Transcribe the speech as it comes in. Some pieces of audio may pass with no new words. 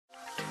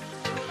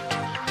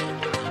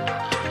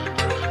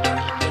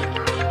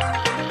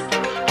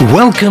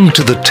Welcome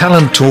to the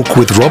Talent Talk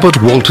with Robert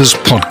Walters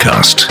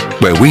podcast,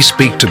 where we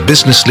speak to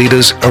business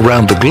leaders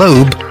around the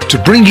globe to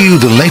bring you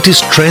the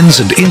latest trends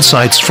and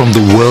insights from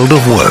the world of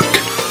work.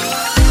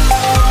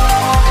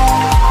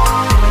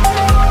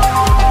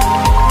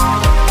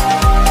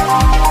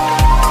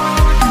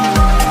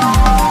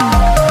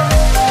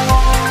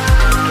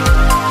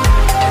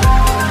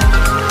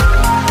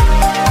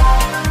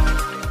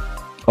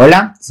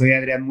 Hola, soy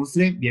Adrián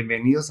Musle,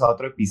 bienvenidos a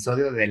otro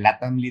episodio de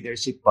LATAM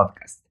Leadership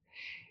Podcast,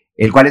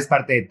 el cual es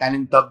parte de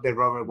Talent Talk de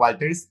Robert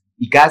Walters,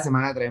 y cada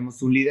semana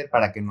traemos un líder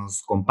para que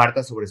nos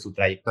comparta sobre su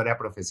trayectoria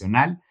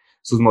profesional,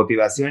 sus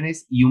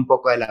motivaciones y un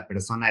poco de la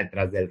persona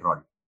detrás del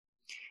rol.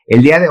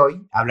 El día de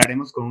hoy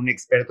hablaremos con un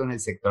experto en el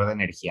sector de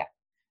energía.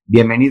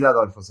 Bienvenido,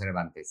 Adolfo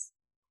Cervantes.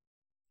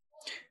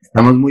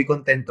 Estamos muy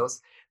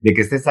contentos de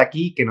que estés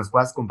aquí y que nos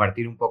puedas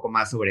compartir un poco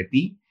más sobre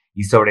ti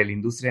y sobre la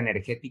industria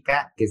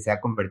energética que se ha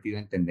convertido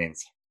en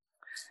tendencia.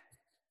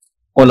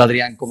 Hola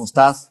Adrián, ¿cómo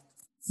estás?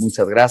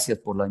 Muchas gracias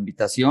por la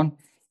invitación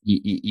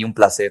y un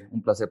placer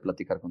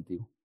platicar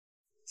contigo.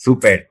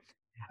 Súper.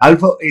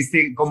 Alfo,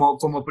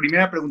 como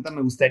primera pregunta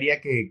me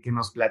gustaría que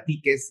nos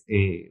platiques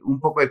un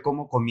poco de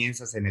cómo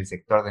comienzas en el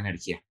sector de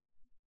energía.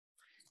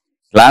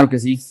 Claro que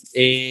sí.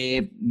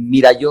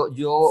 Mira,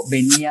 yo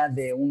venía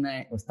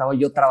estaba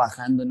yo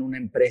trabajando en una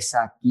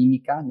empresa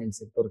química, en el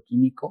sector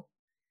químico,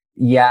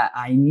 y a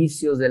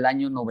inicios del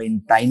año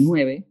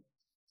 99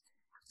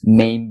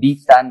 me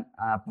invitan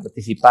a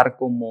participar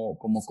como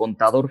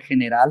contador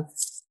general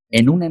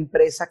en una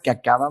empresa que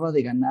acababa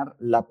de ganar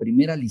la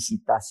primera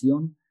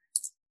licitación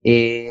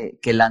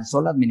que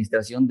lanzó la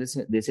administración de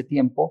ese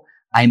tiempo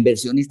a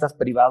inversionistas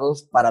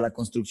privados para la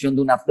construcción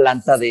de una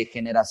planta de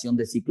generación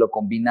de ciclo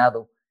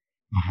combinado.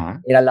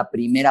 Ajá. Era la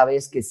primera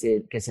vez que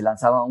se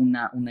lanzaba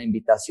una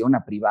invitación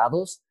a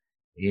privados.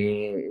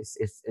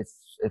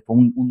 Fue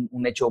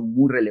un hecho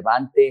muy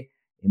relevante,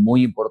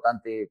 muy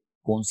importante,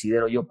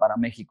 considero yo, para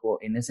México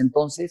en ese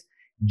entonces.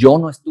 Yo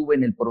no estuve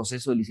en el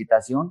proceso de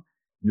licitación,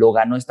 lo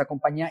ganó esta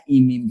compañía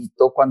y me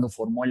invitó cuando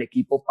formó el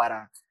equipo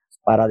para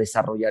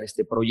desarrollar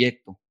este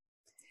proyecto.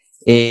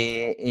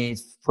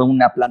 Fue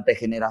una planta de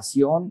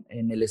generación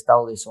en el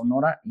estado de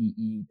Sonora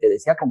y te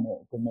decía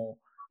como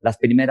las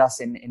primeras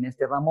en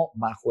este ramo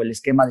bajo el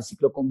esquema de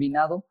ciclo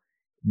combinado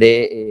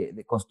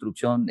de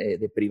construcción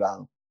de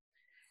privado.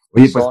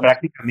 Oye, pues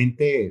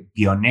prácticamente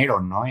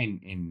pionero, ¿no?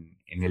 En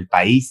el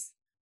país.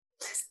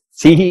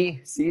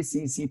 Sí.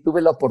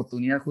 Tuve la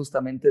oportunidad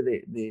justamente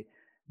de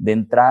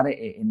entrar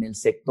en el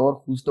sector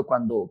justo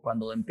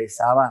cuando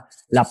empezaba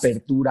la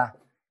apertura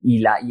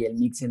y el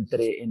mix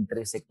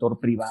entre sector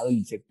privado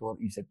y sector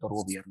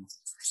gobierno.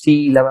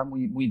 Sí, la verdad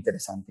muy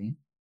interesante, ¿eh?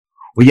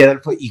 Oye,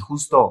 Adolfo, y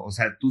justo, o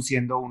sea, tú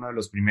siendo uno de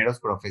los primeros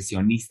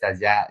profesionistas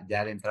ya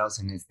adentrados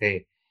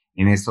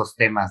en estos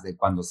temas de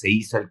cuando se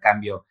hizo el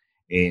cambio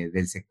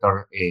del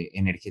sector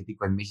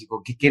energético en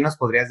México, ¿qué nos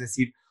podrías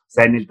decir? O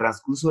sea, en el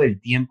transcurso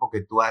del tiempo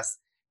que tú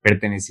has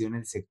pertenecido en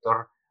el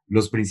sector,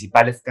 los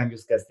principales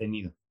cambios que has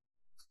tenido.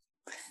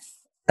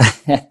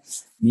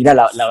 Mira,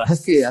 la verdad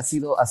es que ha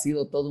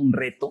sido todo un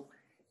reto.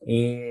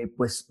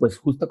 Pues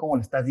justo como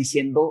lo estás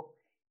diciendo,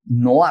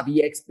 no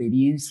había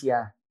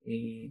experiencia.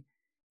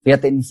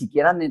 Fíjate, ni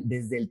siquiera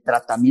desde el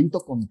tratamiento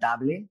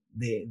contable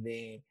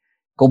de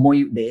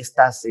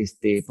estas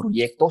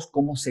proyectos,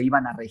 cómo se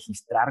iban a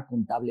registrar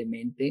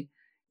contablemente.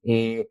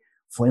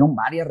 Fueron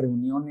varias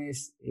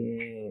reuniones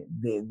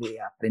de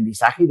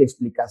aprendizaje y de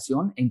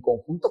explicación en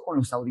conjunto con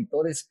los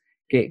auditores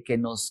que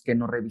nos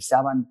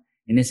revisaban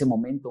en ese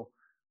momento,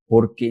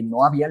 porque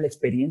no había la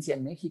experiencia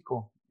en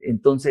México.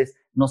 Entonces,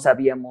 no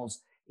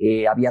sabíamos,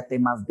 había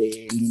temas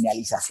de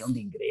linealización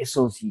de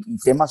ingresos y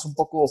temas un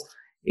poco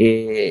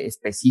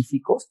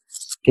específicos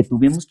que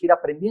tuvimos que ir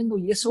aprendiendo,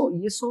 y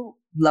eso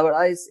la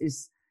verdad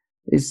es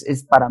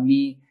para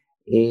mí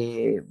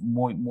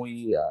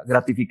muy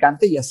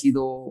gratificante, y ha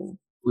sido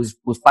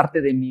pues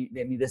parte de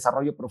mi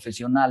desarrollo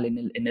profesional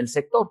en el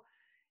sector.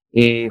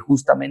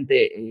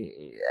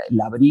 Justamente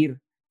el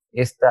abrir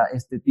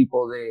este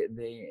tipo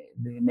de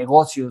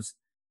negocios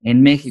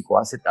en México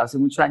hace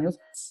muchos años.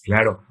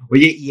 Claro.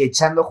 Oye, y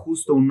echando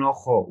justo un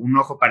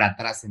ojo para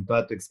atrás en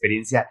toda tu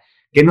experiencia,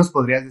 ¿qué nos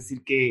podrías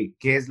decir qué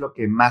es lo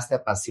que más te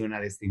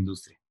apasiona de esta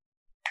industria?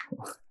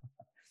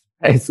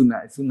 Es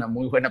una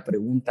muy buena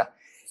pregunta.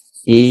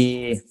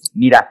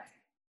 Mira,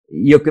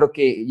 yo creo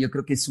que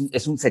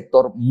es un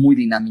sector muy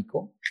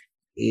dinámico,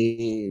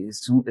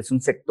 es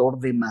un sector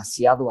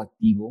demasiado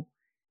activo,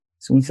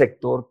 es un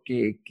sector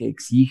que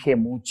exige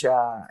mucha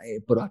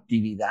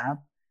proactividad.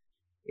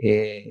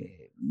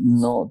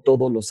 No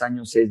todos los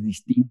años es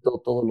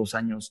distinto, todos los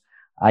años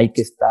hay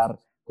que estar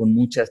con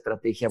mucha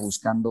estrategia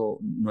buscando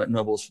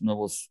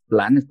nuevos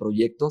planes,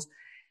 proyectos.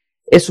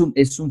 Es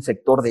un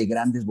sector de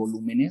grandes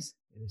volúmenes,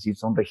 es decir,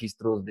 son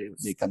registros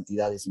de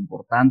cantidades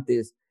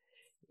importantes.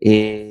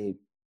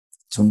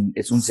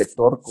 Es un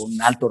sector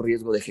con alto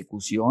riesgo de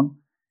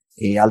ejecución,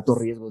 alto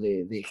riesgo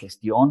de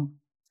gestión.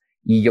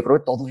 Y yo creo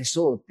que todo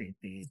eso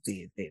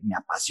me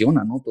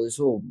apasiona, ¿no? Todo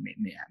eso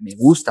me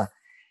gusta.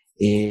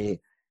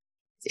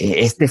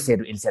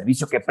 el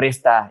servicio que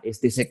presta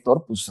este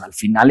sector, pues al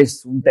final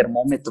es un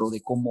termómetro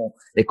de cómo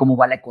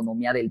va la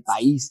economía del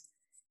país.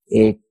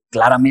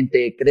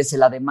 Claramente crece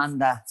la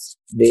demanda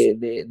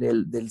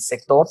del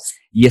sector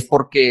y es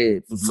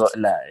porque pues,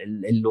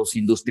 los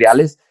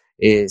industriales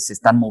se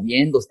están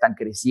moviendo, están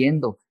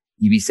creciendo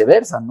y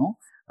viceversa, ¿no?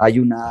 Hay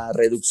una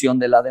reducción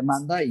de la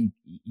demanda y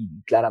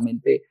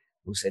claramente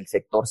pues el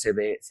sector se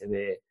ve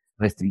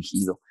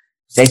restringido.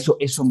 O sea,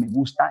 eso me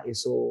gusta,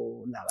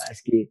 eso la verdad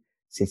es que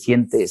se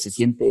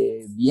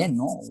siente bien,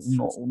 ¿no?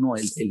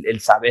 El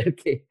saber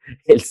que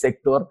el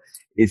sector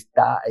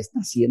está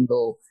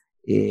siendo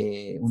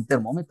un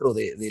termómetro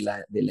de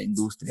la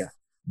industria,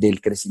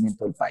 del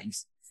crecimiento del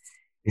país.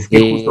 Es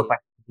que justo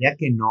parecía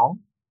que no,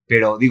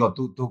 pero digo,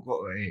 tú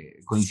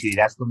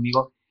coincidirás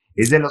conmigo,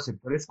 es de los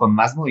sectores con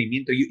más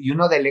movimiento y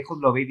uno de lejos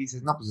lo ve y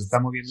dices, no, pues está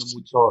moviendo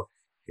mucho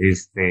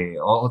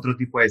otro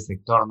tipo de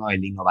sector, ¿no?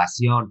 El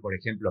innovación, por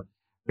ejemplo.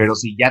 Pero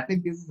si ya te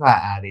empiezas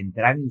a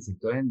adentrar en el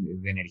sector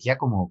de energía,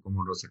 como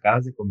los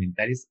acabas de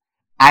comentar, es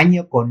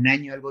año con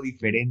año algo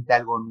diferente,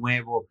 algo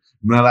nuevo,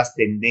 nuevas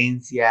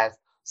tendencias,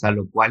 o sea,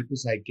 lo cual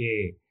pues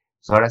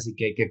pues ahora sí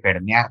que hay que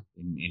permear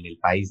en el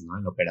país, ¿no?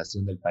 En la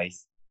operación del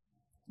país.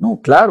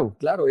 No, claro,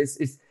 es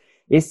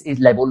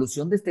la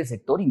evolución de este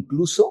sector.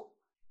 Incluso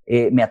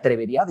me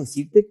atrevería a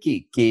decirte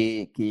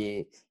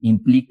que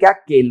implica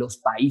que los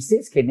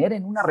países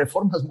generen unas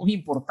reformas muy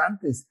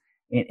importantes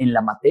en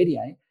la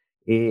materia.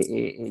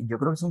 Yo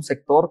creo que es un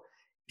sector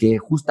que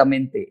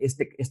justamente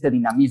este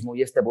dinamismo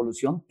y esta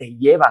evolución te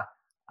lleva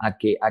a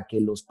que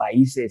los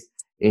países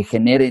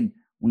generen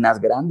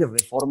unas grandes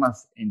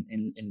reformas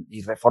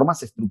y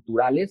reformas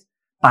estructurales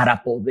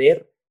para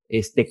poder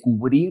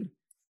cubrir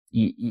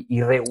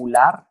y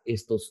regular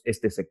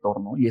este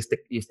sector, ¿no? Y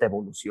esta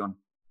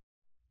evolución.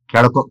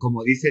 Claro,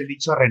 como dice el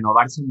dicho,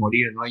 renovarse o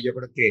morir, ¿no? Y yo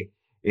creo que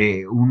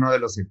uno de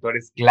los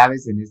sectores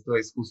claves en esto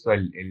es justo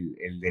el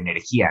de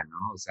energía,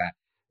 ¿no? O sea,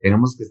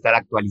 tenemos que estar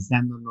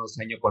actualizándonos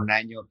año con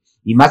año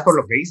y más por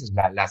lo que dices,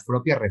 las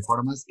propias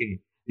reformas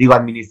que, digo,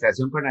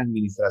 administración con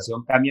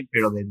administración cambian,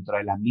 pero dentro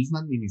de la misma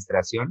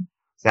administración,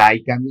 o sea,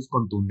 hay cambios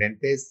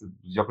contundentes,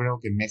 yo creo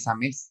que mes a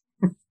mes.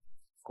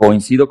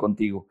 Coincido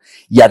contigo.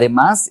 Y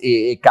además,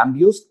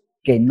 cambios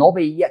que no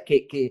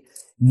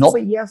no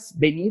veías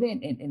venir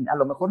a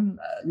lo mejor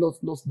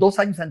los 2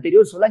 años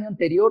anteriores o el año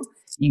anterior,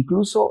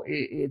 incluso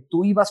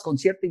tú ibas con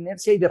cierta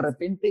inercia y de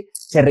repente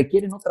se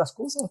requieren otras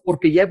cosas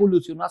porque ya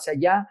evolucionó hacia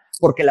allá,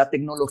 porque la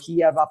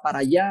tecnología va para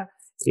allá,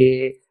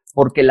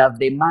 porque la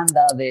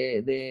demanda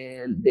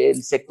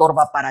del sector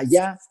va para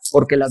allá,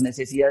 porque las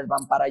necesidades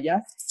van para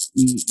allá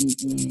y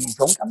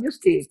son cambios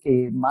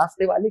que más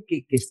te vale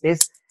que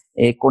estés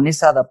con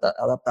esa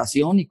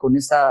adaptación y con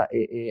esa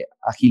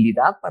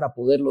agilidad para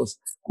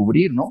poderlos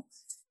cubrir, ¿no?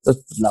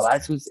 Entonces, pues, la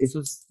verdad,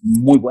 eso es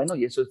muy bueno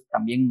y eso es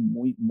también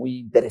muy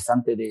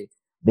interesante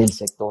del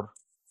sector.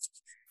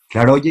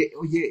 Claro, oye,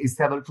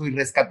 Adolfo, y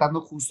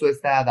rescatando justo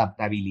esta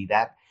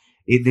adaptabilidad,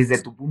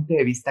 desde tu punto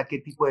de vista, ¿qué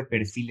tipo de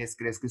perfiles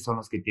crees que son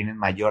los que tienen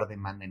mayor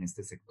demanda en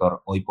este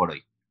sector hoy por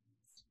hoy?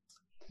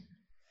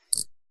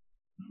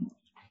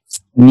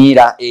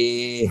 Mira,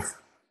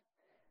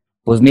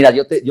 pues mira,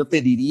 yo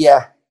te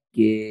diría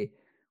que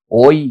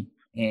hoy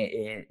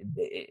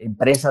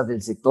empresas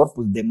del sector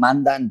pues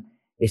demandan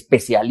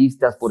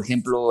especialistas, por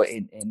ejemplo,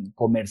 en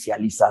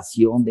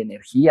comercialización de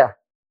energía.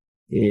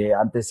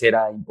 Antes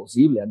era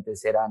imposible,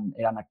 antes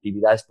eran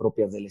actividades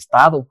propias del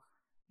Estado.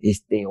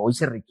 Hoy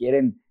se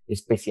requieren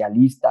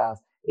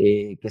especialistas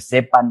que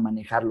sepan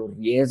manejar los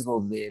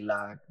riesgos de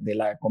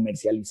la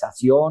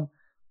comercialización,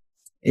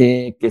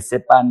 que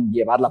sepan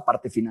llevar la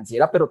parte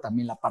financiera, pero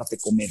también la parte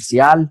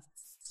comercial.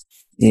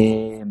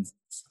 Eh,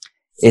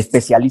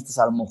 Especialistas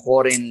a lo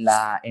mejor en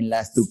la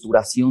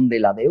estructuración de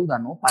la deuda,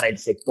 ¿no? Para el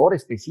sector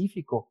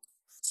específico,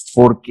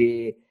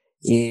 porque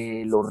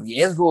los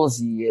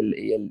riesgos y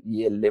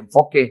el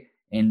enfoque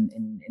en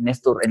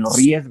los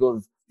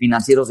riesgos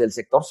financieros del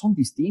sector son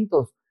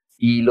distintos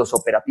y los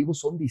operativos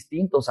son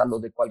distintos a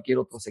los de cualquier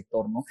otro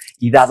sector, ¿no?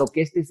 Y dado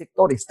que este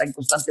sector está en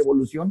constante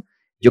evolución,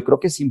 yo creo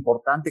que es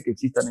importante que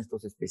existan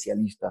estos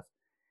especialistas.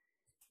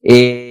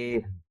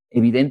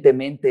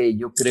 Evidentemente,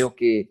 yo creo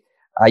que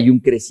hay un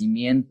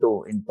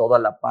crecimiento en toda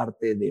la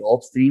parte de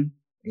upstream,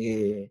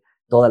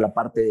 toda la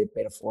parte de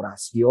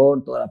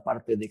perforación, toda la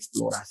parte de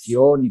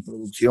exploración y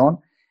producción,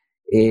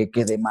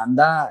 que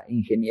demanda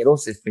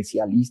ingenieros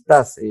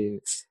especialistas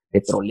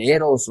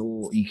petroleros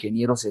o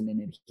ingenieros en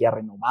energía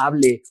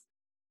renovable.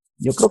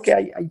 Yo creo que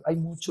hay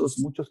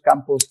muchos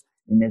campos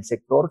en el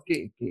sector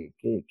que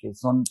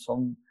son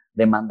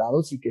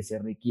demandados y que se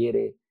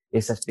requiere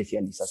esa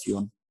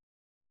especialización.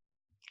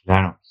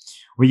 Claro.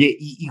 Oye,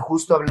 y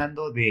justo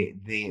hablando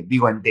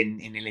digo,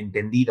 en el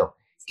entendido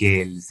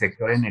que el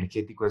sector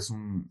energético es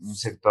un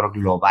sector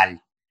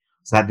global.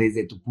 O sea,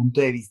 desde tu punto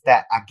de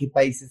vista, ¿a qué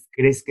países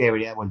crees que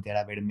debería voltear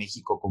a ver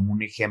México como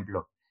un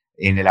ejemplo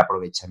en el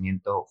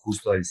aprovechamiento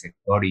justo del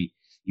sector y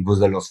pues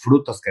de los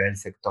frutos que da el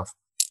sector?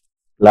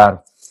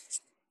 Claro.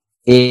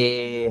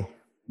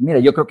 Mira,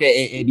 yo creo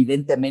que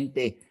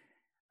evidentemente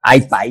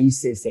hay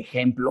países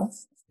ejemplo.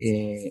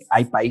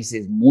 Hay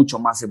países mucho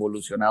más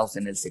evolucionados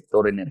en el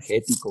sector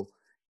energético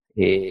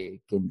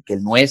que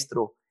el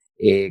nuestro,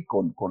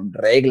 con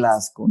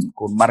reglas,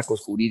 con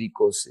marcos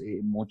jurídicos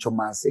mucho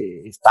más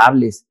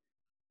estables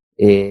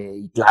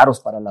y claros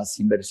para las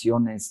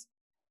inversiones.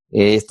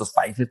 Estos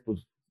países,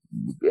 pues,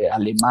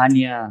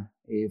 Alemania,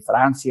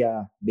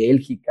 Francia,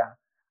 Bélgica,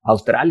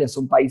 Australia,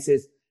 son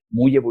países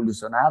muy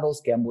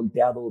evolucionados que han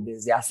volteado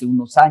desde hace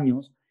unos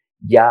años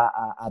ya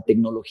a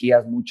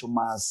tecnologías mucho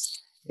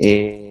más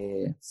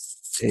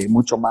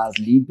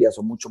limpias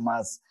o mucho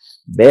más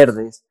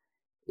verdes.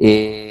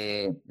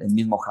 El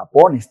mismo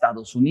Japón,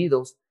 Estados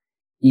Unidos.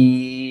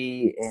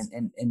 Y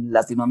en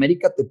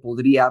Latinoamérica te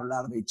podría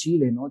hablar de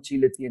Chile, ¿no?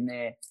 Chile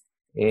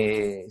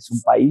es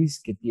un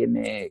país que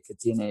tiene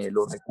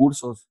los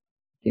recursos,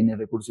 tiene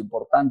recursos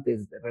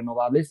importantes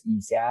renovables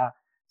y se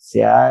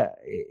ha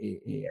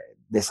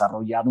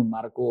desarrollado un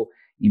marco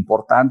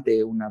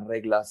importante, unas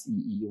reglas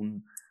y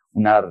unos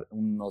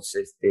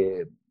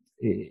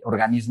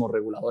organismos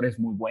reguladores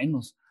muy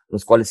buenos,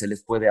 los cuales se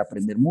les puede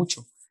aprender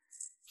mucho.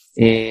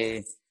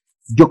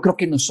 Yo creo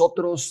que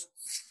nosotros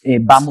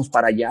vamos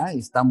para allá,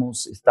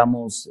 estamos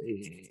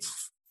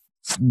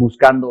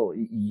buscando,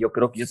 y yo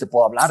creo que yo te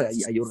puedo hablar,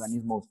 hay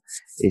organismos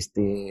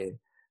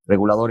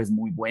reguladores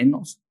muy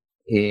buenos,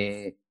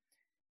 que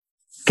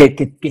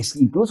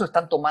incluso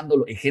están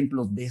tomando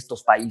ejemplos de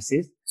estos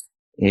países,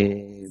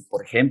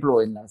 por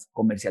ejemplo, en la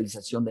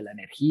comercialización de la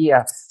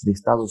energía de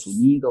Estados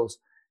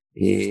Unidos,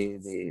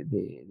 del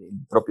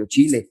propio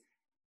Chile,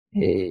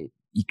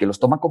 y que los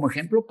toman como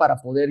ejemplo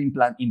para poder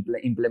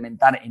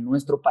implementar en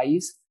nuestro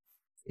país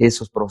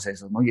esos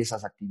procesos, ¿no? Y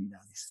esas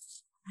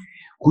actividades.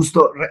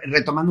 Justo,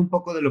 retomando un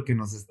poco de lo que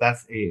nos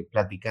estás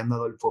platicando,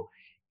 Adolfo,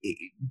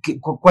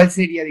 ¿cuál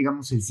sería,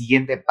 digamos, el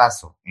siguiente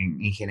paso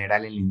en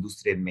general en la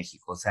industria en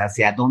México? O sea,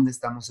 ¿hacia dónde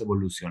estamos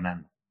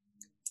evolucionando?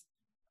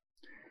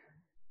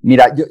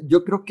 Mira,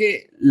 yo creo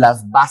que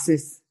las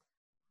bases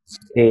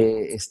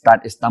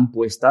están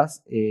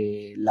puestas.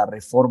 La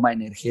reforma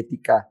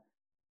energética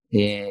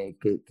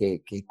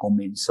que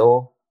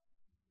comenzó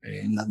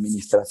en la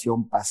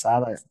administración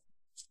pasada,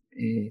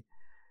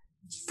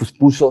 pues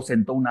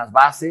sentó unas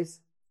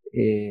bases.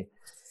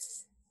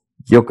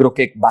 Yo creo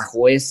que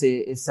bajo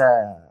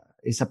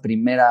esa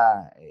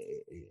primera,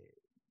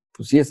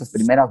 pues sí, esas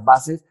primeras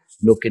bases,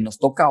 lo que nos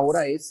toca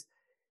ahora es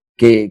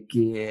que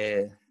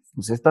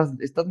pues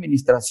esta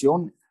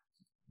administración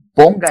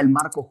ponga el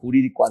marco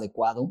jurídico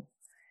adecuado,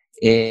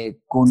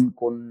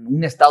 con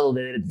un Estado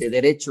de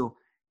derecho,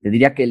 te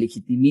diría que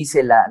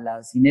legitimice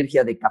la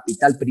sinergia de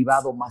capital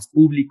privado más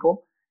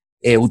público,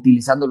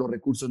 utilizando los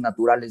recursos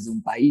naturales de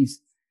un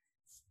país.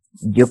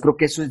 Yo creo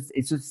que eso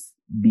es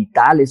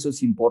vital, eso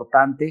es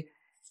importante,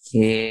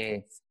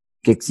 que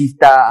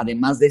exista,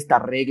 además de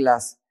estas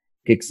reglas,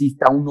 que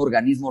exista un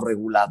organismo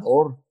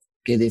regulador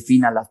que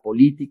defina las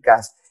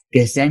políticas,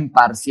 que sea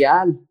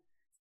imparcial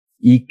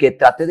y que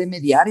trate de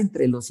mediar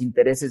entre los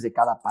intereses de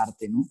cada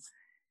parte, ¿no?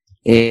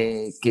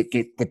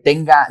 Que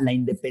tenga la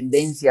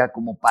independencia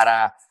como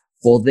para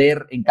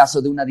poder, en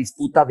caso de una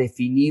disputa,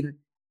 definir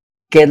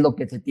qué es lo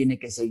que se tiene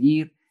que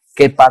seguir,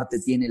 qué parte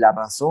tiene la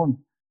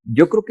razón.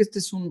 Yo creo que este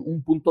es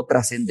un punto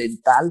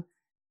trascendental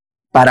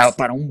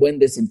para un buen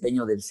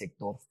desempeño del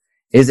sector.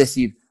 Es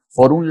decir,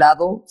 por un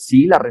lado,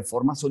 sí, las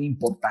reformas son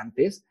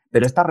importantes,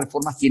 pero estas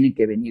reformas tienen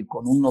que venir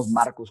con unos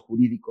marcos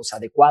jurídicos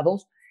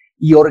adecuados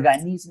y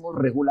organismos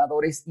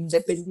reguladores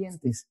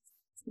independientes.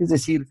 Es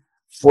decir,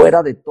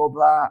 fuera de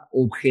todo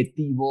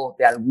objetivo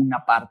de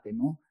alguna parte,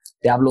 ¿no?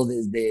 Te hablo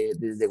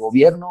desde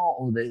gobierno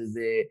o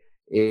desde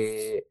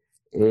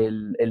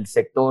el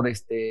sector,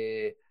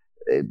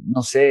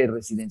 no sé,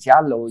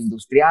 residencial o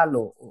industrial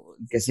o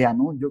que sea,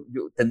 ¿no? Yo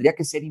tendría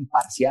que ser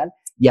imparcial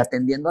y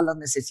atendiendo a las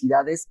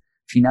necesidades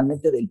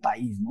finalmente del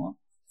país, ¿no?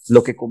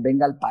 Lo que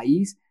convenga al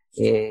país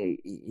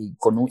y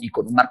con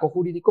un marco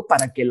jurídico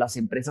para que las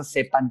empresas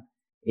sepan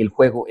el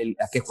juego,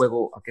 a qué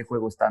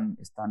juego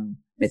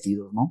están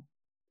metidos, ¿no?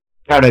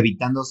 Claro,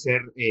 evitando ser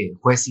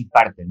juez y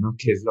parte, ¿no?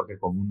 Que es lo que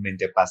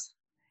comúnmente pasa.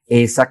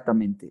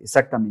 Exactamente.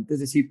 Es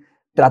decir,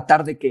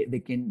 tratar de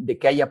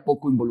que haya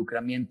poco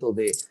involucramiento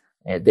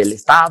del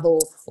Estado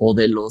o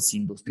de los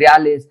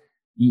industriales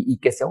y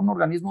que sea un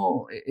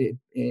organismo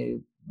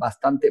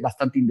bastante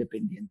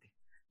independiente.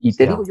 Y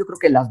te digo, yo creo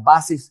que las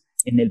bases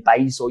en el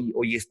país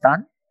hoy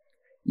están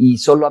y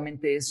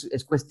solamente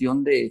es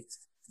cuestión de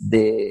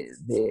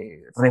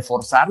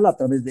reforzarla a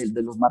través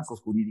de los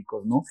marcos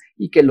jurídicos, ¿no?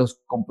 Y que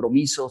los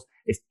compromisos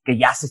que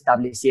ya se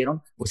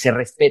establecieron, pues se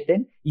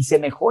respeten y se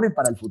mejoren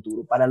para el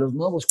futuro, para los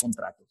nuevos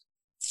contratos.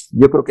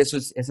 Yo creo que eso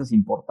es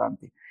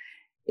importante.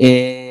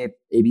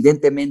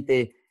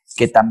 Evidentemente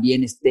que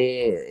también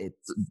esté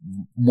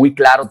muy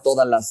claro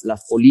todas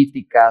las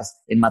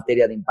políticas en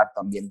materia de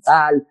impacto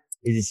ambiental,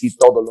 es decir,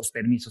 todos los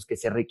permisos que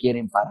se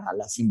requieren para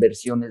las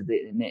inversiones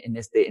en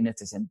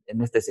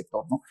este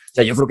sector, ¿no? O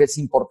sea, yo creo que es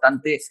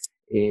importante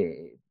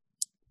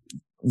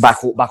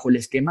bajo el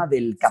esquema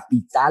del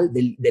capital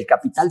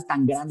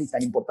tan grande y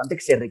tan importante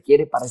que se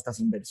requiere para estas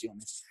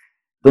inversiones.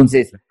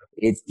 Entonces,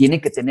 tiene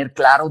que tener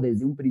claro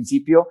desde un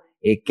principio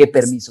qué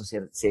permisos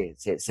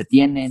se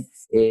tienen,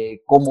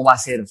 cómo va a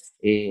ser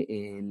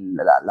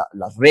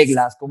las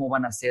reglas, cómo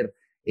van a ser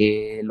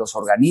los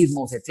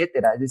organismos,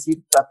 etcétera. Es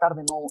decir, tratar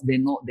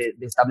de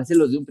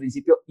establecerlos de un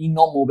principio y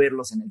no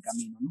moverlos en el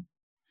camino, ¿no?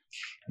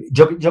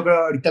 Yo creo que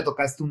ahorita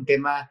tocaste un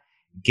tema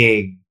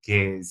que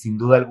sin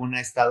duda alguna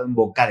ha estado en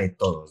boca de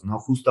todos, ¿no?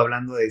 Justo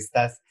hablando de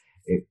estas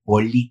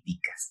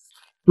políticas.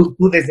 Tú,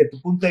 desde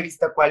tu punto de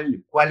vista,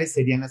 ¿cuáles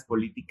serían las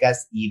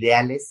políticas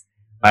ideales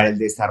para el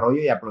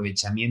desarrollo y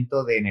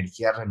aprovechamiento de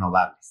energías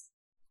renovables?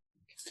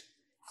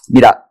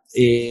 Mira,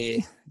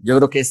 yo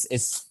creo que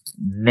es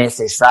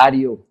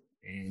necesario,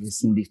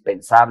 es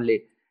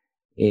indispensable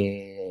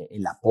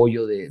el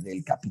apoyo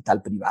del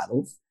capital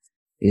privado,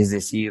 es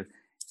decir,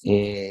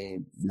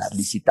 las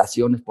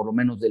licitaciones, por lo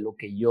menos de lo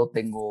que yo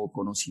tengo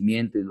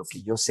conocimiento y de lo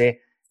que yo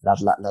sé,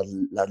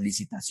 las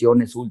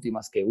licitaciones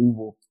últimas que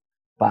hubo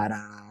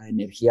para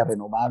energía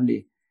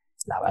renovable,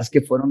 la verdad es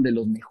que fueron de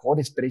los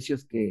mejores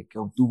precios que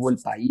obtuvo el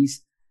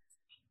país,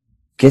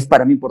 que es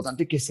para mí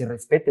importante que se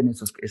respeten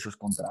esos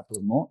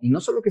contratos, ¿no? Y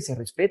no solo que se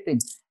respeten,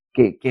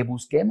 que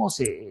busquemos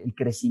el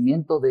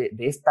crecimiento de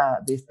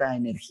esta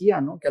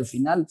energía, ¿no? Que al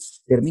final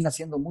termina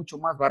siendo mucho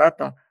más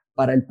barata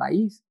para el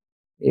país.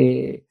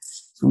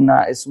 Es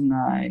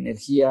una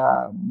energía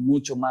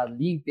mucho más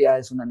limpia,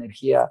 es una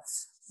energía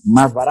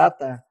más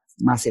barata,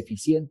 más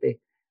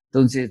eficiente.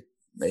 Entonces,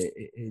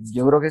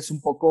 yo creo que es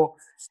un poco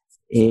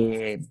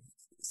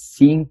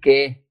sin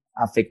que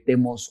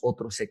afectemos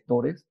otros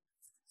sectores,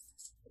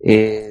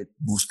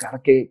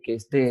 buscar que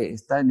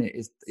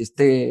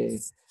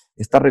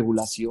esta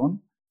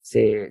regulación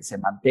se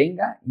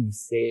mantenga y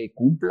se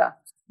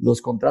cumpla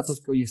los contratos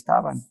que hoy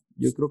estaban.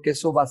 Yo creo que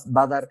eso va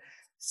a dar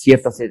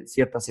cierta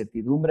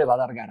certidumbre, va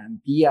a dar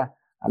garantía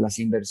a las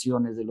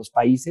inversiones de los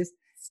países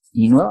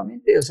y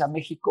nuevamente, o sea,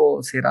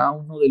 México será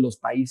uno de los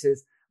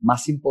países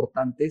más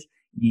importantes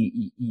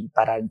y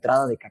para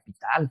entrada de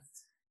capital.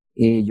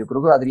 Yo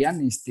creo que,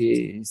 Adrián,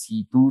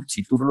 si tú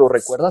lo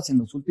recuerdas, en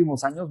los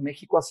últimos años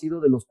México ha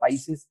sido de los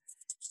países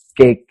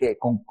que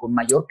con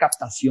mayor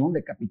captación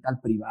de capital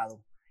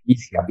privado y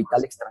de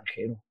capital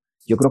extranjero.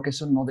 Yo creo que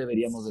eso no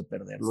deberíamos de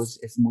perderlo,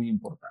 es muy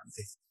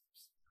importante.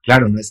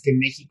 Claro, no es que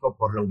México,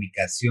 por la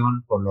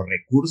ubicación, por los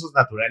recursos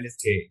naturales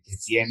que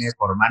tiene,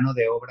 por mano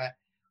de obra,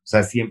 o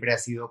sea, siempre ha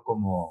sido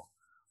como,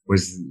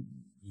 pues,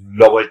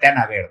 lo voltean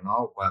a ver,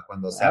 ¿no?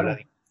 Cuando se habla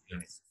de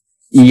inversiones.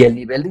 Y el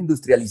nivel de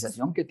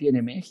industrialización que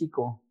tiene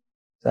México.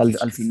 O sea,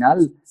 al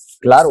final,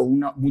 claro,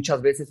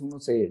 muchas veces uno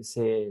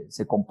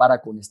se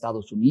compara con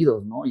Estados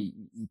Unidos, ¿no?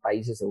 Y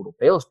países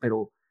europeos,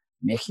 pero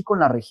México en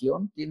la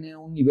región tiene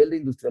un nivel de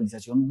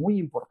industrialización muy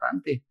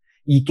importante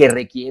y que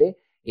requiere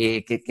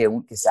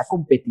que sea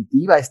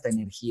competitiva esta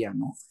energía,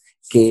 ¿no?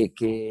 Que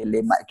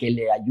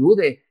le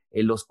ayude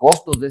en los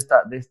costos de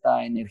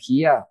esta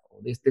energía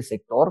o de este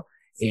sector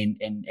en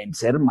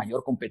tener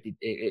mayor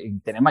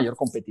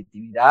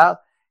competitividad,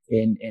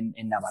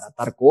 en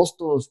abaratar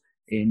costos,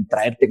 en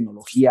traer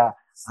tecnología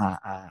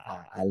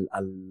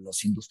a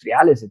los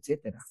industriales,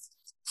 etcétera.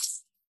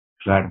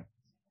 Claro,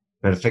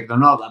 perfecto.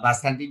 No,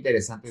 bastante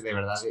interesante, de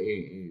verdad,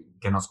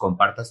 que nos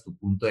compartas tu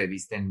punto de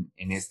vista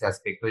en este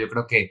aspecto. Yo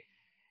creo que,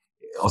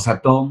 o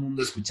sea, todo el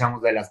mundo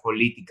escuchamos de las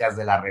políticas,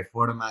 de las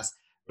reformas,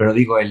 pero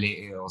digo,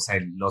 o sea,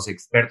 los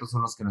expertos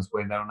son los que nos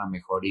pueden dar una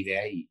mejor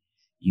idea y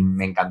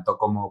me encantó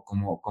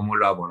cómo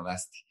lo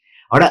abordaste.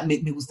 Ahora,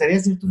 me gustaría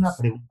hacerte una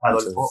pregunta,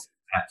 Adolfo.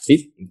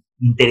 Sí.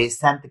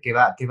 Interesante, que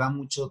va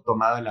mucho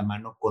tomado de la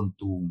mano con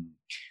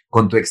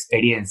tu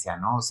experiencia,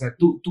 ¿no? O sea,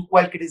 ¿tú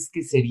cuál crees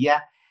que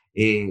sería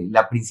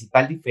la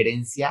principal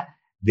diferencia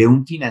de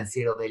un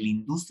financiero de la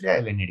industria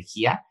de la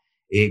energía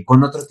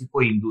con otro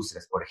tipo de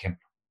industrias, por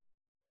ejemplo?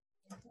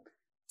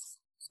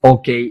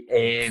 Ok,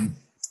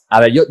 a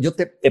ver, yo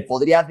te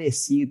podría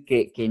decir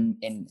que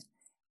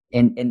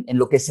en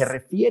lo que se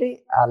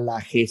refiere a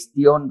la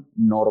gestión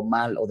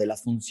normal o de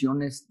las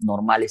funciones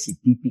normales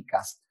y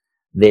típicas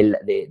del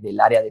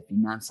área de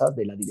finanzas,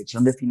 de la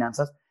dirección de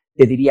finanzas,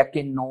 te diría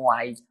que no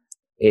hay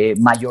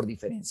mayor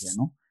diferencia,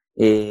 ¿no?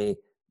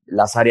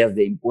 Las áreas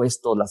de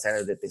impuestos, las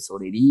áreas de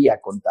tesorería,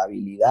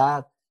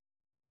 contabilidad,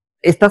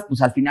 estas,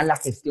 pues al final la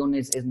gestión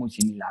es muy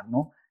similar,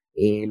 ¿no?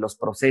 Los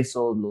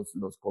procesos,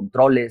 los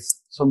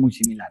controles son muy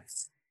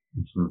similares.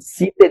 Uh-huh.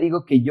 Sí te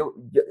digo que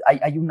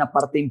hay una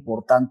parte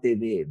importante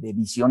de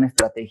visión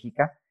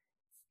estratégica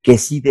que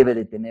sí debe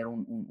de tener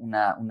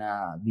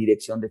una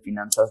dirección de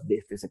finanzas de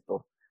este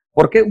sector.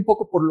 ¿Por qué? Un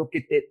poco por lo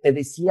que te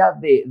decía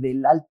de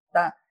la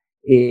alta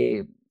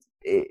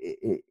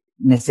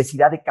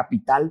necesidad de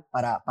capital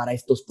para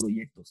estos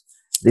proyectos.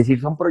 Es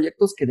decir, son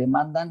proyectos que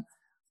demandan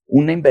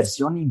una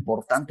inversión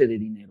importante de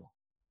dinero.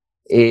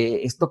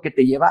 Esto que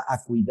te lleva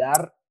a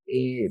cuidar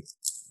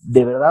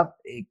de verdad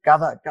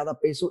cada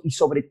peso y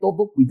sobre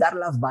todo cuidar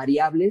las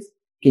variables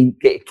que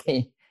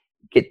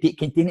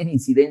tienen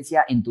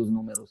incidencia en tus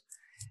números.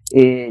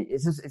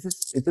 Eso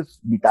es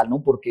vital,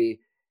 ¿no? Porque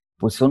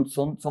pues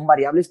son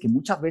variables que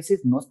muchas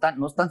veces no es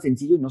tan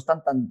sencillo y no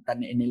están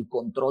tan en el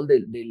control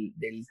de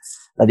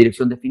la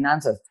dirección de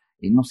finanzas.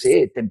 No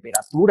sé,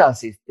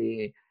 temperaturas,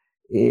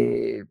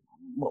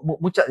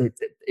 mucha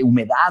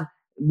humedad,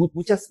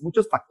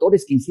 muchos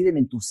factores que inciden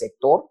en tu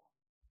sector.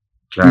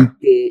 Claro.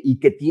 Y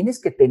que tienes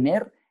que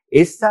tener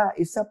esa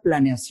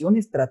planeación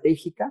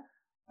estratégica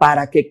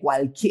para que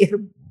cualquier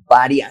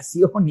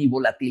variación y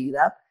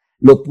volatilidad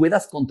lo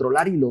puedas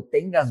controlar y lo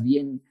tengas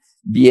bien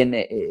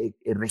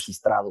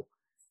registrado.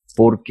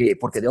 Porque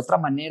de otra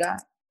manera,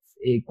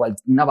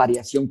 una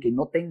variación que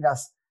no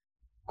tengas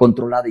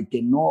controlada y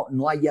que no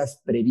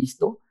hayas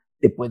previsto,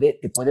 te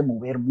puede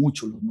mover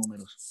mucho los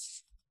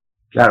números.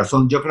 Claro,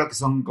 yo creo que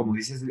son, como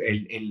dices,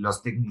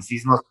 los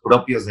tecnicismos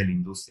propios de la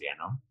industria,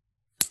 ¿no?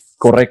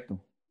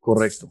 Correcto.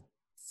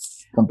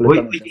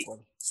 Completamente de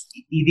acuerdo.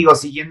 Y digo,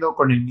 siguiendo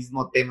con el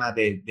mismo tema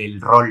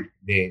del rol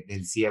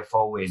del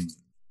CFO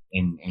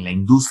en la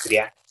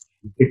industria,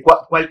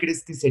 ¿cuál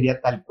crees que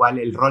sería tal cual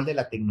el rol de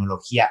la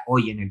tecnología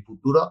hoy en el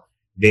futuro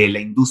de la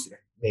industria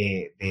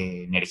de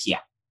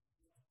energía?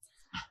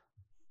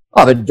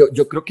 A ver,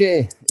 yo creo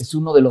que es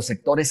uno de los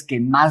sectores que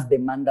más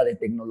demanda de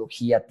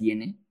tecnología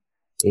tiene.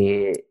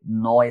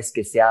 No es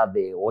que sea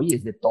de hoy,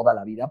 es de toda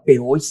la vida,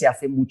 pero hoy se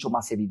hace mucho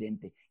más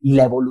evidente. Y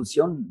la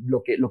evolución,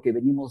 lo que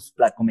venimos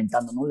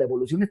comentando, ¿no? La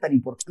evolución es tan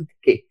importante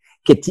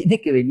que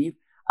tiene que venir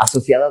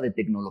asociada de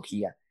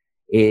tecnología.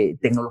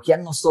 Tecnología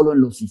no solo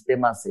en los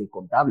sistemas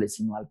contables,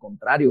 sino al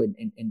contrario,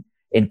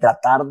 en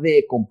tratar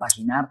de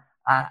compaginar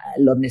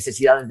las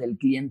necesidades del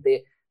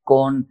cliente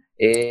con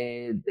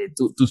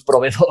tus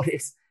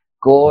proveedores,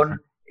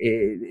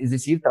 es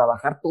decir,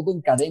 trabajar todo en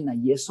cadena,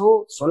 y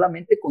eso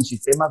solamente con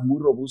sistemas muy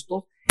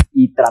robustos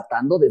y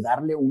tratando de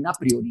darle una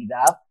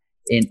prioridad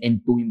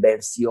en tu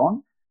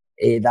inversión,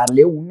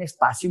 darle un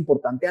espacio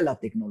importante a la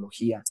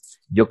tecnología.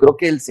 Yo creo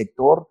que el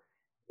sector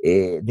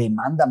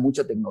demanda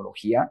mucha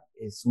tecnología,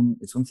 es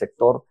un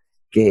sector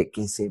que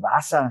se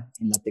basa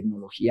en la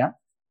tecnología,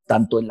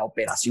 tanto en la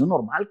operación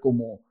normal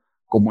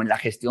como en la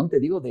gestión, te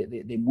digo,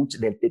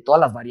 de todas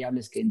las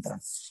variables que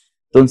entran.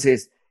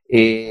 Entonces,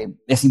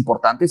 es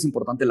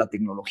importante la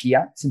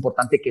tecnología, es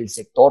importante que el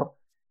sector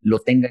lo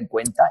tenga en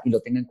cuenta y lo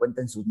tenga en cuenta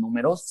en sus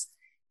números.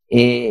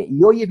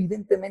 Y hoy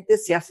evidentemente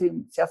se hace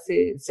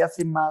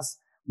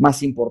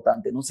más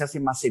importante, ¿no? Se hace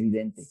más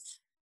evidente.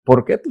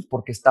 ¿Por qué? Pues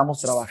porque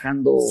estamos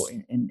trabajando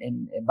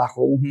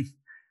bajo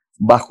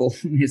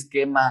un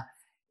esquema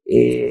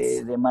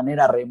de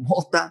manera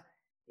remota,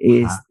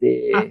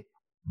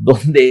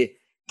 donde,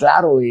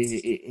 claro,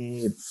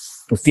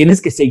 pues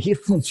tienes que seguir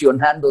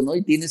funcionando, ¿no?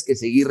 Y tienes que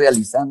seguir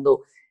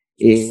realizando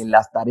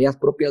las tareas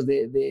propias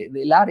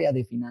del área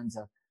de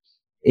finanzas,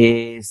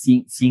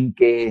 sin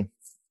que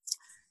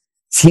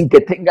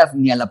tengas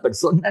ni a la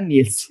persona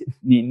ni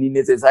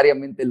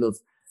necesariamente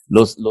los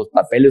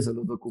papeles o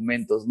los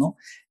documentos, ¿no?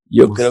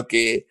 Yo creo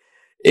que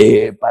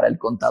para el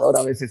contador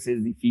a veces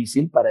es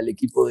difícil, para el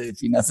equipo de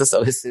finanzas a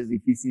veces es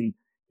difícil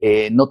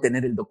no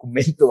tener el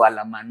documento a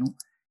la mano.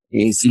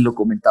 Sí lo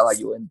comentaba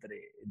yo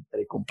entre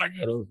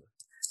compañeros.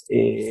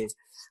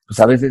 Pues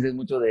a veces es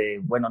mucho de,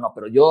 bueno, no,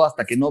 pero yo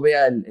hasta que no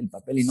vea el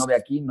papel y no vea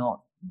aquí,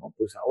 no,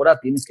 pues ahora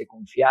tienes que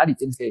confiar y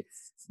tienes que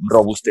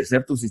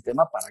robustecer tu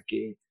sistema para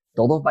que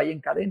todo vaya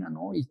en cadena,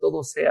 ¿no? Y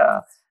todo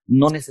sea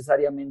no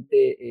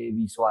necesariamente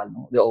visual,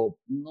 ¿no? O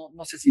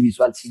no sé si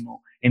visual,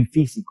 sino en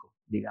físico,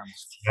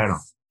 digamos. Claro.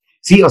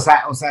 Sí, o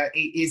sea,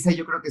 esa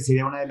yo creo que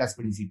sería una de las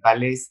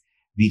principales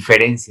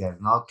diferencias,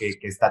 ¿no? Que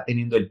está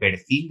teniendo el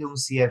perfil de un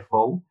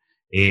CFO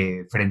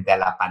frente a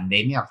la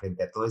pandemia,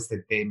 frente a todo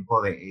este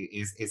tiempo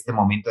este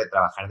momento de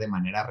trabajar de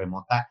manera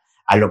remota,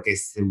 a lo que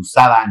se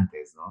usaba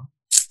antes, ¿no?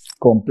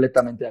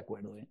 Completamente de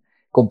acuerdo,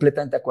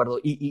 completamente de acuerdo.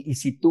 Y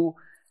si tú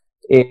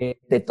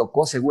te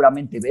tocó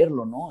seguramente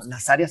verlo, ¿no?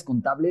 Las áreas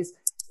contables,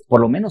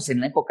 por lo menos en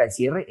la época de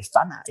cierre,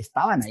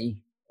 estaban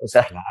ahí. O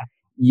sea, claro.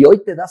 Y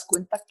hoy te das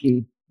cuenta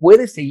que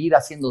puedes seguir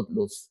haciendo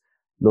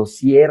los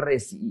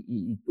cierres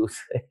y tus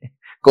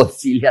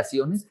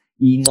conciliaciones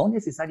y no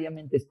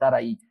necesariamente estar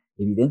ahí.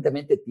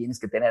 Evidentemente tienes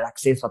que tener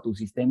acceso a tu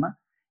sistema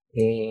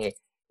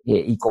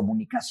y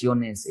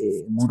comunicaciones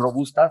muy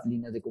robustas,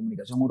 líneas de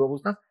comunicación muy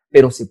robustas,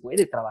 pero se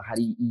puede trabajar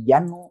y ya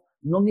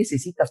no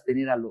necesitas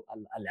tener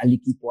al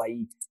equipo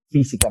ahí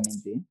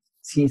físicamente.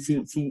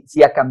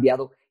 Sí ha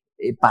cambiado.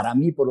 Para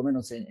mí, por lo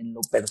menos en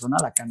lo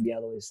personal, ha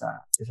cambiado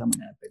esa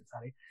manera de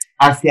pensar.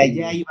 Hacia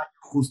allá iba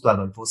justo,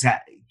 Adolfo. O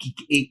sea,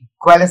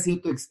 ¿cuál ha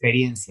sido tu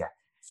experiencia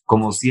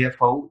como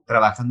CFO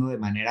trabajando de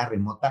manera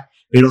remota?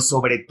 Pero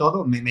sobre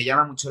todo, me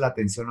llama mucho la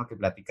atención lo que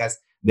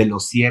platicas de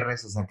los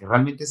cierres, o sea, que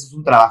realmente eso es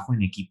un trabajo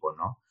en equipo,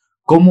 ¿no?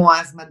 ¿Cómo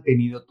has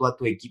mantenido tú a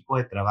tu equipo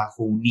de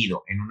trabajo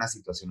unido en una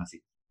situación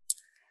así?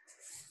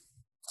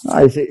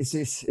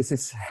 Ese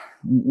es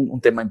un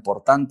tema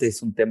importante,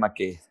 es un tema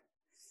que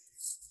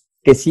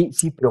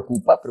sí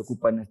preocupa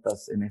en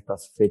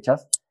estas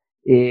fechas.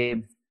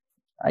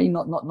 Ahí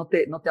no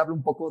te hablo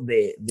un poco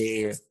de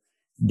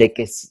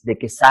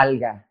que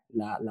salga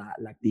la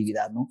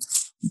actividad, ¿no?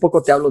 Un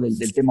poco te hablo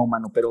del tema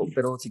humano,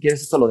 pero si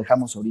quieres esto lo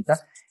dejamos ahorita.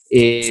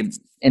 En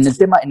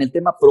el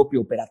tema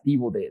propio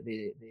operativo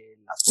de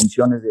las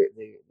funciones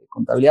de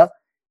contabilidad,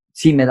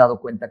 sí me he dado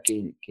cuenta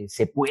que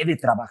se puede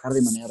trabajar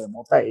de manera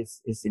remota,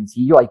 es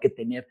sencillo, hay que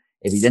tener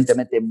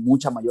evidentemente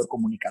mucha mayor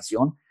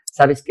comunicación,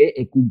 ¿sabes qué?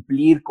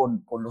 Cumplir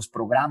con los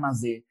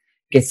programas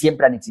que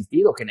siempre han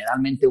existido.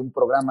 Generalmente un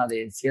programa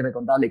de cierre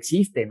contable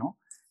existe, ¿no?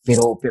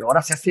 Pero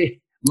ahora se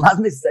hace más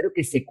necesario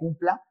que se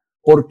cumpla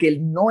porque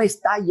no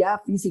está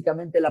ya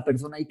físicamente la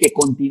persona ahí que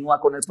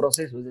continúa con el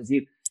proceso. Es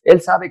decir,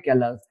 él sabe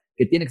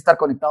que tiene que estar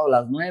conectado a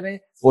las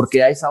 9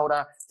 porque a esa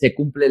hora se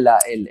cumple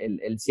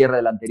el cierre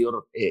de la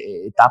anterior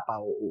etapa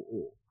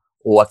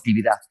o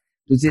actividad.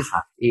 Entonces,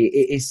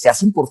 se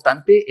hace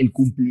importante el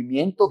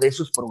cumplimiento de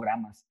esos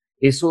programas.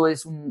 Eso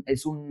es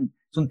un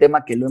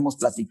tema que lo hemos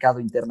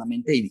platicado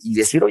internamente y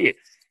decir, oye,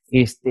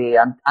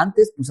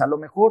 antes, pues a lo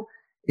mejor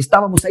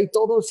estábamos ahí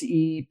todos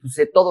y pues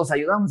todos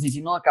ayudamos y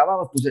si no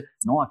acababas, pues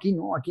no, aquí,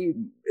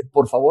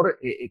 por favor,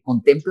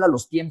 contempla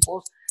los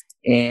tiempos,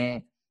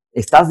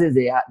 estás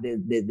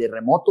desde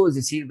remoto, es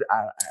decir,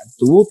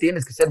 tú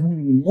tienes que ser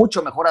un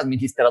mucho mejor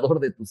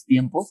administrador de tus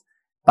tiempos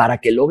para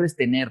que logres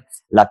tener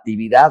la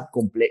actividad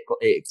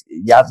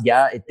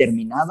ya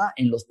terminada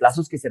en los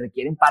plazos que se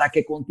requieren para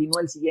que continúe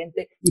el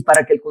siguiente y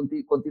para que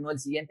continúe el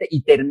siguiente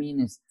y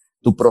termines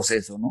tu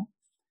proceso, ¿no?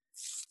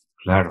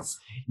 Claro.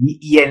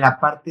 Y en la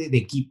parte de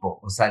equipo,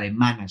 o sea, de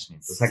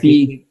management, o sea,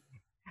 sí.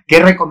 ¿qué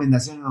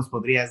recomendaciones nos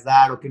podrías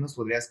dar o qué nos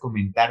podrías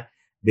comentar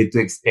de tu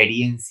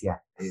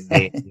experiencia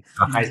de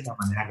trabajar de esta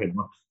manera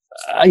remota?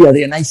 Ay,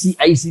 Adrián, ahí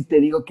sí te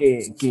digo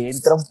que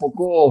entra un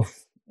poco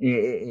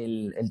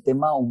el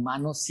tema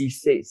humano, sí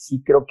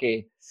creo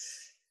que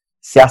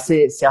se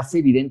hace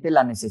evidente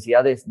la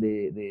necesidad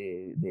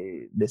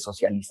de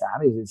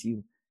socializar, es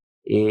decir,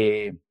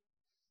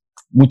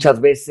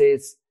 muchas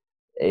veces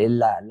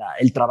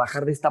el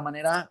trabajar de esta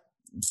manera,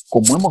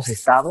 como hemos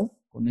estado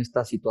con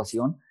esta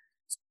situación,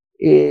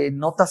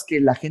 notas que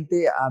la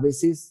gente a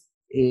veces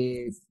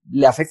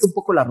le afecta un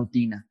poco la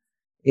rutina.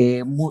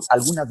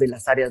 Algunas de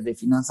las áreas de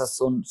finanzas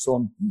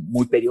son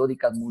muy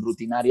periódicas, muy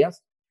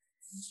rutinarias,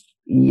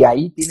 y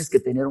ahí tienes que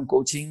tener un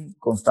coaching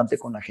constante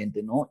con la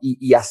gente, ¿no?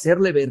 Y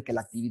hacerle ver que la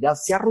actividad,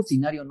 sea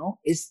rutinaria o no,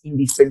 es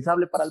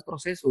indispensable para el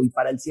proceso y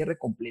para el cierre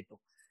completo.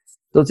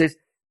 Entonces,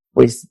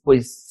 pues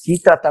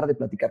sí tratar de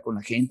platicar con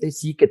la gente,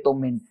 sí que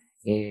tomen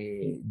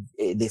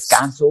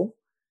descanso,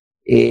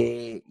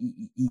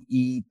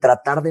 y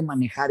tratar de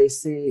manejar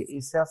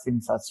esa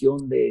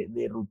sensación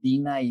de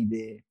rutina y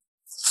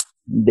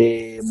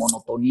de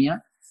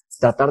monotonía,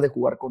 tratar de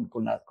jugar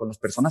con las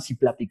personas y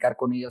platicar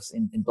con ellas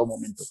en todo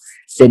momento.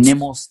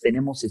 Tenemos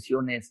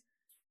sesiones,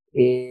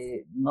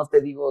 no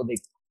te digo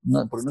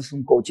porque no es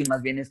un coaching,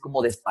 más bien es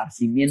como de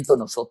esparcimiento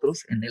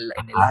nosotros en el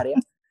área,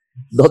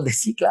 donde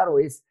sí, claro,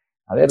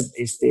 a ver,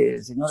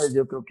 señores,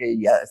 yo creo que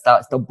ya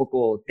está un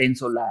poco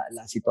tenso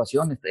la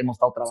situación, hemos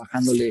estado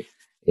trabajándole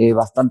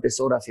bastantes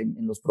horas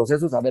en los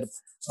procesos, a ver,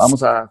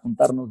 vamos a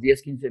juntarnos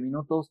 10, 15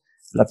 minutos,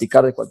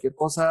 platicar de cualquier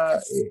cosa,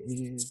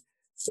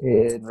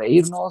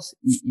 reírnos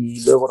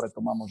y luego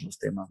retomamos los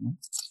temas, ¿no?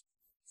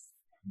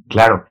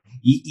 Claro,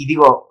 y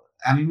digo,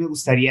 a mí me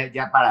gustaría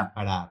ya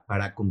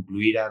para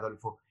concluir,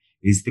 Adolfo,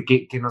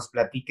 que nos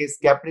platiques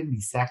qué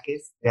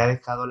aprendizajes te ha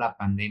dejado la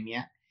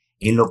pandemia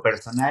en lo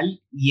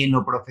personal y en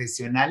lo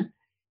profesional,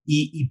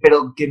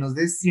 pero que nos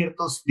des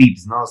ciertos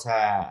tips, ¿no? O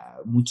sea,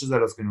 muchos de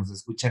los que nos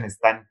escuchan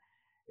están,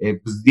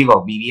 pues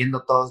digo,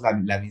 viviendo todos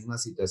la misma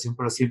situación,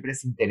 pero siempre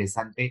es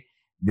interesante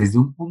desde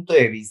un punto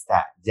de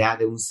vista ya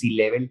de un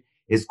C-level,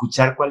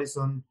 escuchar cuáles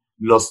son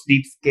los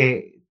tips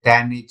que te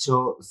han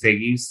hecho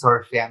seguir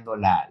surfeando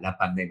la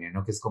pandemia,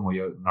 ¿no? Que es como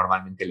yo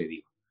normalmente le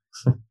digo.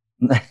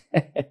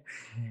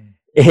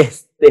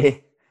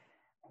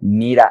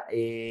 Mira,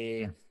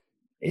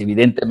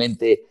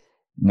 evidentemente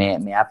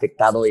me ha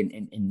afectado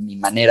en mi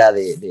manera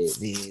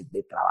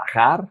de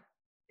trabajar.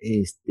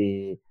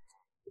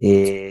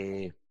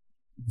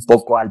 Un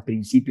poco al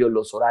principio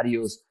los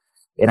horarios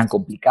eran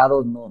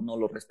complicados, no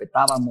los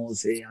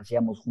respetábamos,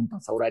 hacíamos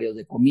juntas a horarios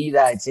de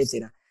comida,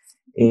 etcétera.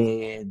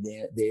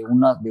 De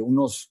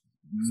unos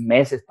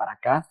meses para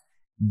acá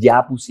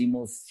ya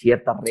pusimos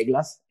ciertas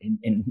reglas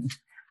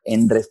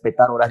en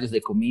respetar horarios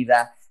de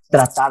comida,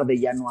 tratar de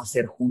ya no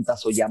hacer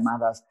juntas o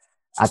llamadas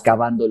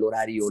acabando el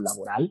horario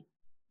laboral,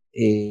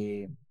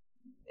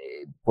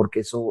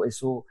 porque eso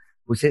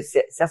pues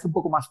se hace un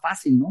poco más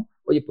fácil, ¿no?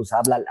 Oye, pues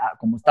habla,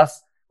 como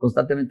estás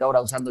constantemente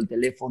ahora usando el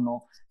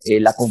teléfono,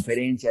 la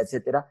conferencia,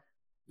 etcétera,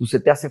 pues se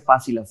te hace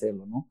fácil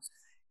hacerlo, ¿no?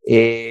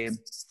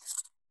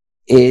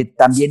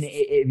 También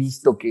he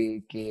visto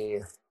que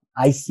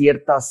hay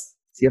ciertos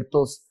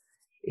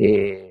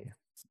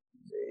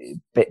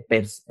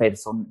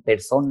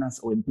personas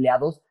o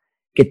empleados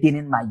que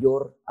tienen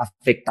mayor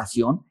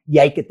afectación y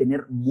hay que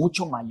tener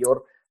mucho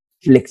mayor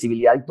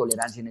flexibilidad y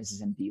tolerancia en ese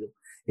sentido.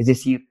 Es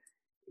decir,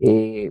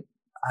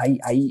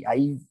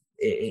 hay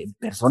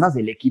personas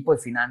del equipo de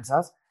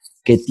finanzas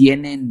que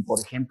tienen, por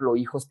ejemplo,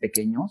 hijos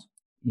pequeños,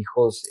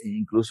 hijos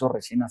incluso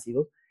recién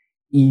nacidos,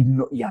 y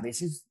a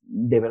veces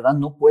de verdad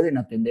no pueden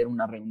atender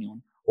una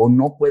reunión o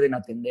no pueden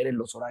atender en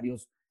los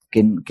horarios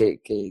que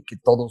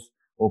todos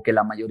o que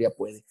la mayoría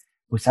puede.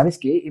 Pues ¿sabes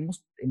qué?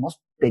 Hemos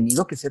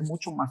tenido que ser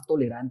mucho más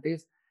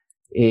tolerantes,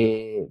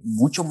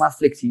 mucho más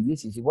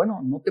flexibles y decir,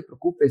 bueno, no te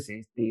preocupes,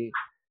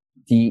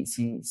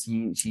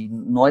 Si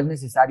no es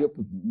necesario,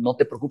 pues no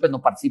te preocupes,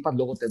 no participas,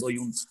 luego te doy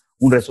un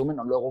resumen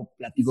o luego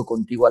platico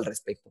contigo al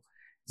respecto.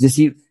 Es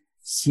decir,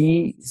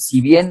 si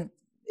bien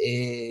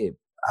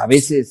a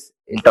veces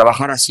el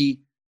trabajar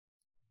así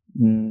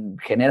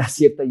genera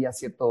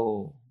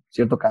cierto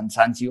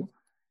cansancio,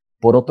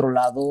 por otro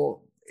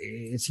lado,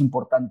 es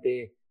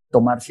importante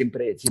tomar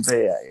siempre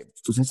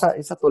pues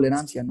esa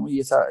tolerancia, ¿no?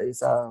 Y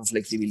esa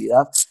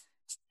flexibilidad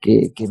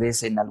que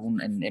ves en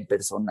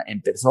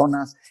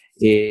personas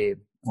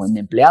o en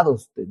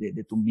empleados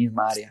de tu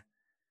misma área.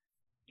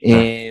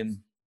 ¿Qué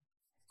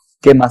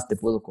más te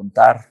puedo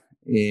contar?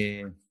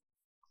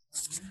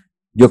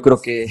 Yo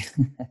creo que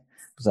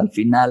pues al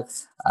final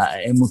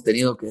hemos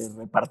tenido que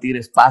repartir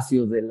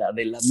espacios de la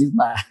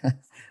misma,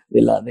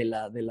 de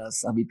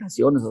las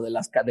habitaciones o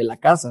de la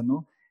casa,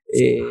 ¿no?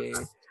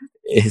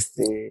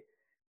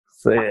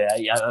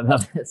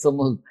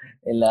 Somos,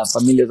 en la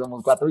familia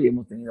somos 4 y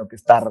hemos tenido que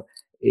estar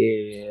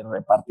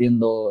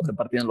repartiendo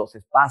los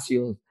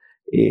espacios,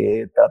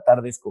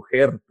 tratar de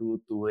escoger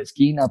tu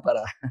esquina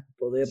para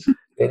poder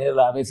tener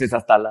a veces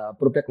hasta la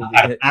propia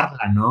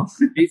confidencialidad, ¿no?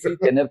 Sí,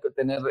 tener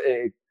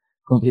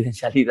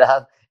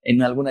confidencialidad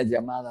en algunas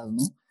llamadas,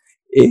 ¿no?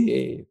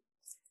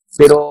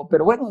 Pero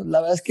bueno,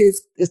 la verdad es que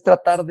es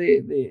tratar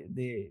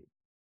de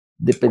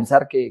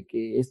pensar que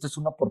esto es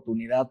una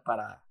oportunidad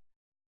para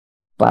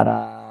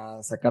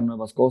sacar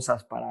nuevas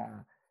cosas,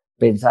 para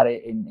pensar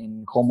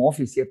en home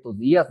office ciertos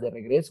días de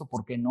regreso,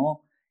 ¿por qué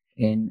no?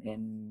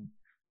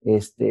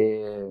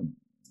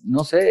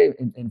 No sé,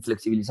 en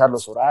flexibilizar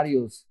los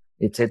horarios,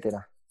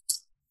 etcétera.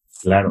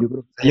 Claro. Yo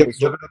creo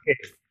que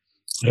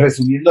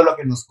resumiendo lo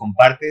que nos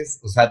compartes,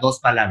 o sea,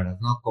 2 palabras,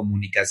 ¿no?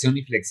 Comunicación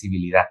y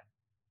flexibilidad.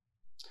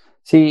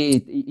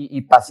 Sí,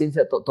 y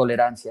paciencia,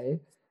 tolerancia,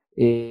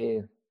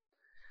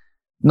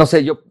 no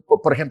sé, yo,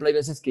 por ejemplo, hay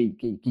veces que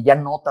ya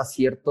notas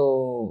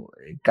cierto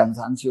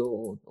cansancio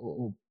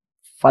o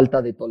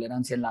falta de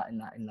tolerancia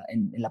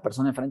en la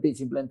persona enfrente y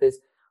simplemente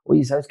es,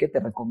 oye, ¿sabes qué?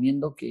 Te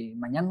recomiendo que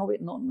mañana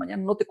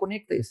mañana no te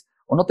conectes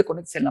o no te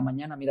conectes en la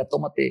mañana, mira,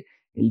 tómate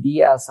el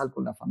día, sal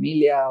con la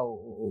familia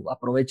o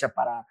aprovecha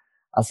para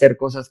hacer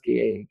cosas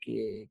que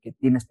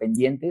tienes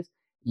pendientes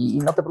y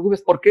no te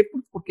preocupes. ¿Por qué?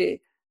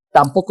 Porque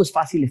tampoco es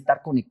fácil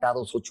estar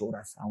conectados 8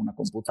 horas a una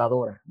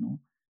computadora, ¿no?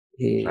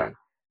 Claro.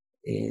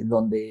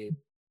 Donde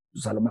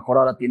pues a lo mejor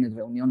ahora tienes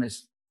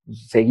reuniones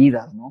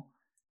seguidas, ¿no?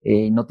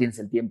 No tienes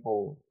el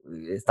tiempo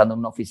estando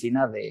en una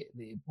oficina de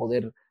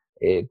poder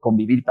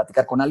convivir y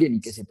platicar con alguien y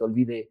que se te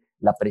olvide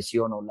la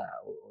presión o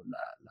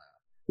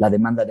la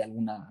demanda de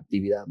alguna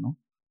actividad, ¿no?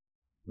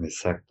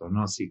 Exacto,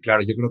 no, sí,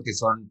 claro, yo creo que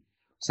son,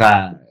 o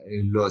sea,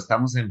 lo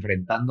estamos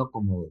enfrentando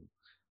como,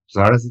 pues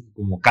ahora sí,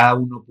 como cada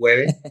uno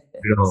puede,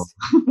 pero,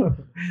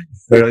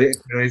 pero es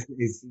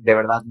de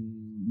verdad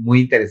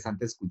muy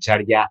interesante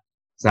escuchar ya,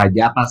 o sea,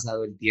 ya ha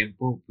pasado el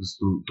tiempo, pues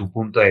tu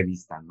punto de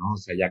vista, ¿no? O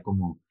sea, ya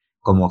como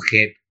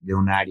head de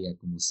un área,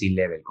 como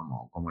C-level,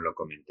 como lo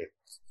comenté.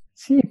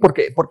 Sí,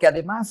 porque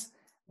además,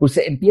 pues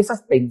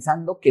empiezas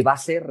pensando que va a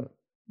ser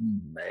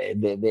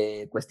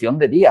de cuestión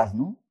de días,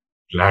 ¿no?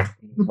 Claro.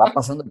 Va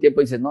pasando el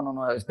tiempo y dices,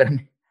 no,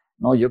 espérame.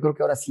 No, yo creo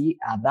que ahora sí,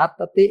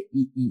 adáptate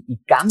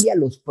y cambia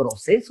los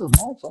procesos,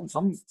 ¿no?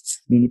 Son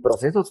mini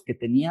procesos que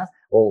tenías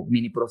o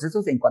mini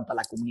procesos en cuanto a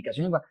la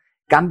comunicación.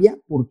 Cambia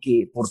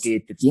porque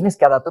te tienes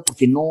que adaptar,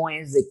 porque no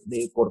es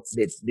de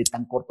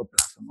tan corto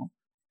plazo, ¿no?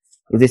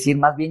 Es decir,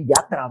 más bien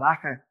ya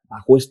trabaja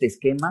bajo este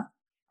esquema,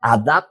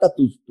 adapta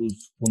tus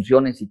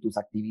funciones y tus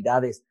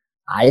actividades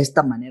a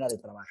esta manera de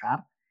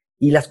trabajar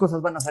y las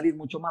cosas van a salir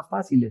mucho más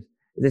fáciles.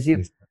 Es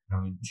decir,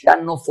 ya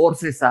no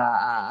forces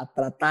a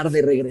tratar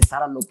de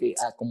regresar a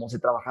como se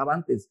trabajaba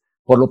antes.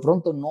 Por lo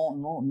pronto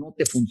no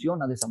te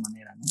funciona de esa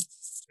manera, ¿no?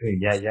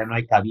 Ya no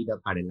hay cabida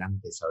para el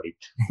antes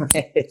ahorita.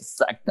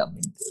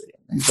 Exactamente,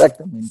 Adrián,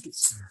 exactamente.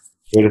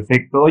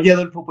 Perfecto. Oye,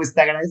 Adolfo, pues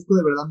te agradezco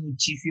de verdad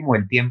muchísimo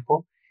el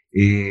tiempo.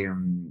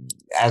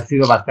 Ha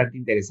sido bastante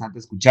interesante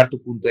escuchar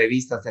tu punto de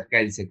vista acerca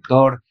del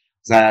sector, o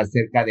sea,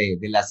 acerca de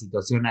la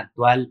situación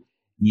actual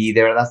y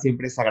de verdad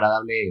siempre es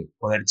agradable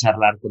poder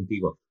charlar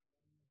contigo.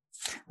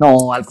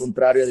 No, al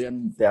contrario,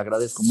 Adrián, te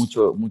agradezco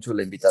mucho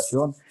la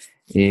invitación.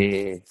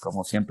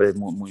 Como siempre, es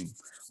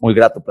muy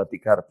grato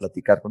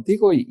platicar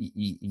contigo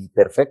y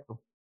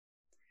perfecto.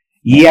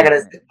 Y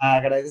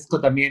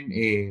agradezco también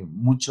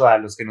mucho a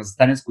los que nos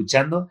están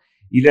escuchando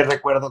y les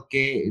recuerdo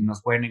que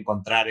nos pueden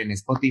encontrar en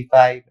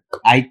Spotify,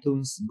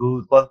 iTunes,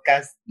 Google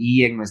Podcast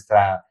y en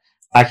nuestra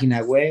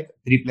página web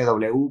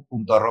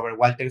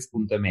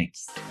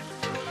www.robertwalters.mx.